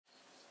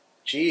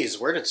Geez,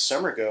 where did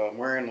summer go? I'm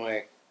wearing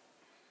like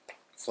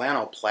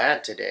flannel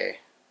plaid today.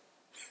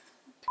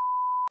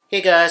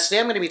 Hey guys, today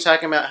I'm going to be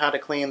talking about how to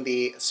clean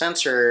the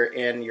sensor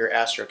in your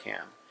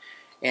Astrocam.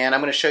 And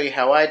I'm going to show you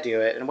how I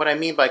do it. And what I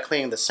mean by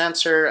cleaning the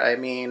sensor, I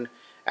mean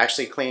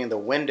actually cleaning the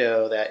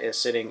window that is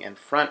sitting in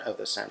front of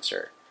the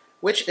sensor,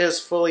 which is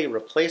fully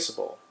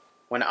replaceable.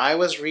 When I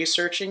was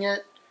researching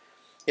it,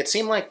 it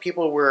seemed like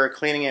people were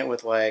cleaning it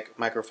with like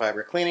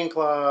microfiber cleaning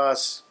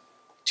cloths,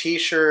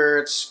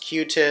 t-shirts,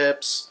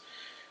 Q-tips,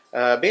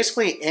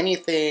 basically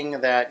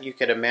anything that you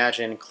could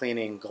imagine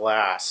cleaning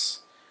glass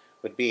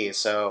would be.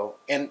 So,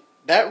 and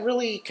that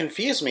really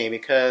confused me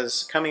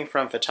because coming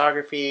from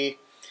photography,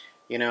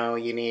 you know,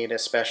 you need a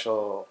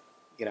special,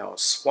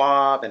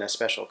 swab and a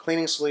special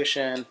cleaning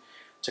solution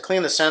to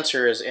clean the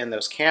sensors in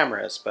those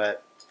cameras,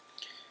 but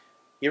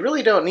you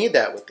really don't need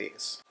that with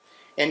these.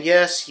 And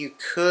yes, you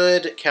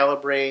could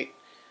calibrate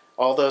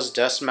all those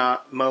dust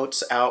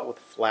motes out with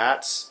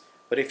flats,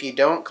 but if you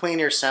don't clean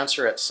your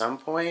sensor at some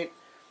point,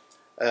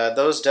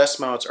 those dust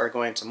motes are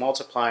going to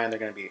multiply and they're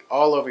going to be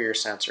all over your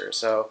sensor.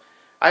 So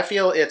I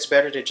feel it's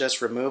better to just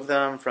remove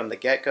them from the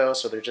get-go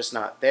so they're just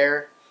not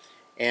there.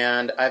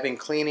 And I've been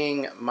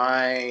cleaning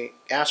my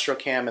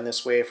Astrocam in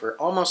this way for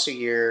almost a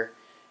year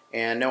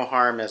and no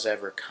harm has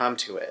ever come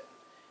to it.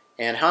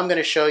 And how I'm going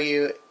to show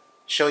you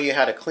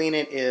how to clean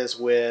it is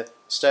with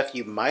stuff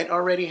you might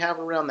already have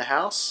around the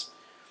house.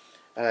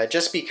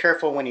 Just be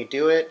careful when you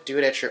do it. Do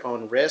it at your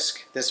own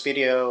risk. This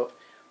video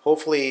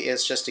hopefully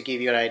is just to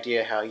give you an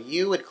idea how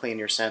you would clean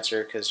your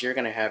sensor because you're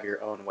going to have your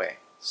own way.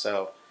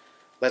 So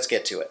let's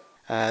get to it.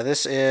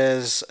 This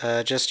is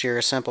just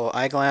your simple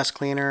eyeglass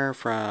cleaner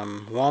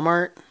from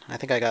Walmart. I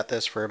think I got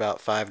this for about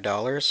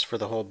 $5 for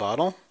the whole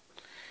bottle.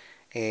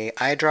 A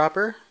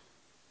eyedropper,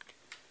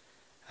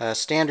 a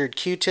standard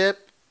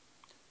Q-tip,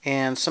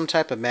 and some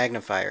type of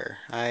magnifier.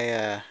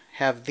 I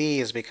have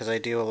these because I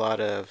do a lot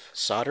of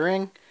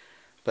soldering,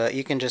 but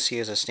you can just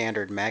use a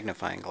standard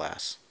magnifying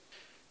glass.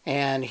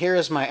 And here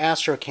is my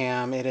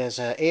Astrocam. It is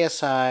a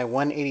ASI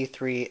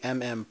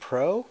 183mm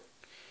Pro,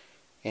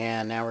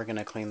 and now we're going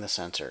to clean the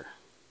sensor.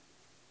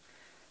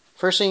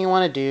 First thing you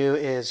want to do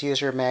is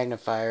use your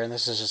magnifier, and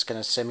this is just going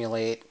to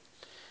simulate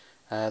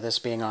this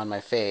being on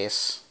my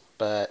face,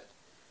 but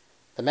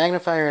the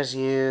magnifier is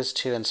used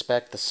to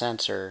inspect the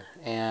sensor,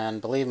 and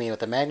believe me,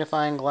 with a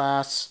magnifying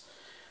glass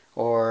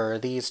or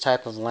these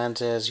type of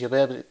lenses,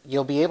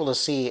 you'll be able to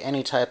see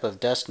any type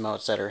of dust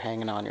motes that are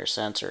hanging on your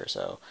sensor.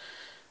 So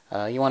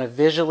you want to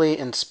visually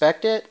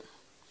inspect it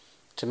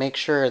to make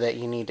sure that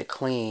you need to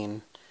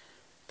clean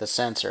the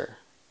sensor,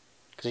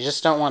 because you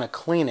just don't want to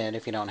clean it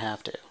if you don't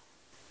have to.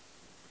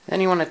 Then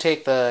you want to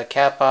take the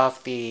cap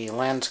off the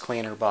lens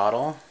cleaner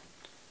bottle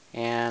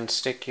and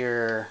stick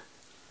your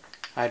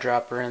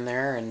eyedropper in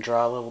there and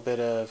draw a little bit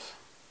of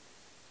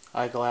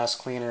eyeglass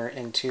cleaner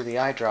into the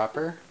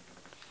eyedropper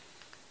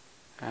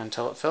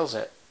until it fills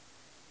it.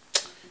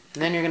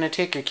 And then you're going to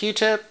take your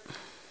Q-tip,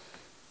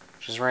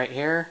 which is right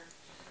here,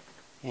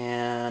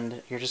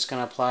 and you're just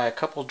going to apply a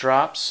couple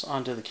drops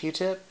onto the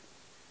Q-tip.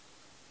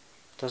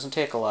 Doesn't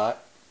take a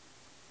lot.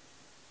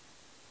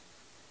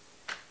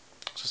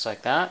 Just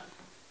like that.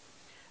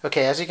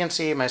 Okay, as you can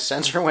see, my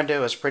sensor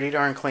window is pretty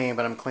darn clean,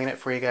 but I'm cleaning it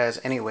for you guys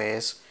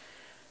anyways,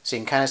 so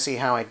you can kind of see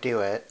how I do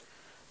it.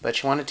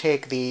 But you want to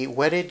take the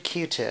wetted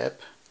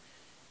Q-tip,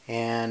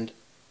 and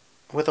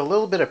with a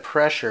little bit of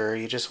pressure,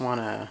 you just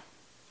want to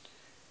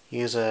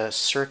use a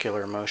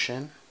circular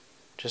motion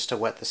just to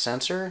wet the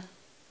sensor.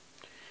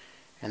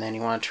 And then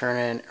you want to turn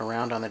it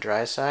around on the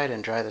dry side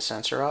and dry the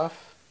sensor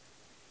off.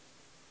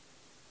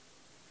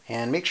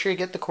 And make sure you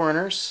get the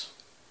corners.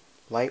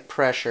 Light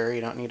pressure,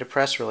 you don't need to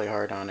press really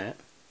hard on it.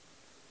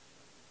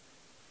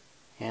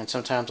 And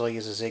sometimes I'll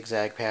use a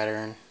zigzag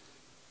pattern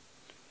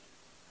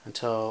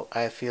until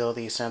I feel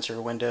the sensor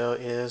window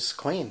is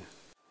clean.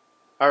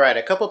 Alright,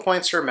 a couple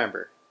points to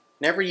remember.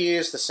 Never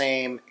use the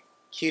same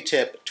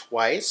Q-tip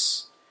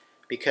twice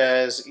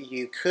because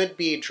you could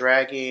be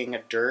dragging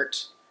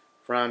dirt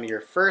from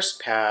your first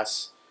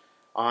pass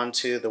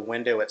onto the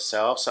window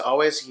itself. So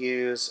always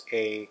use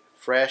a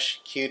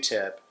fresh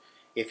Q-tip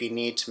if you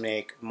need to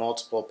make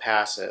multiple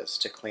passes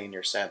to clean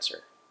your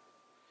sensor.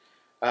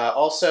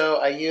 Also,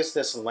 I use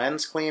this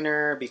lens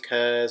cleaner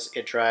because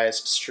it dries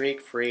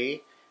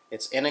streak-free,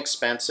 it's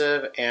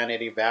inexpensive, and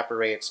it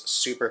evaporates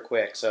super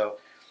quick. So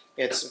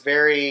it's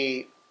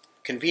very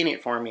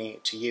convenient for me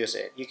to use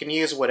it. You can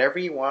use whatever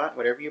you want,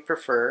 whatever you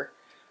prefer,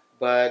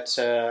 but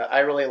I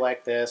really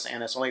like this,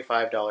 and it's only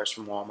 $5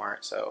 from Walmart,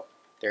 so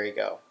there you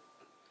go.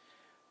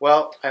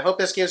 Well, I hope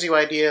this gives you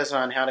ideas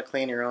on how to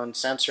clean your own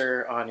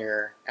sensor on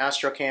your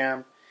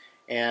Astrocam,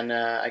 and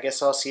I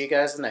guess I'll see you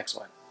guys in the next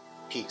one.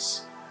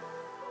 Peace.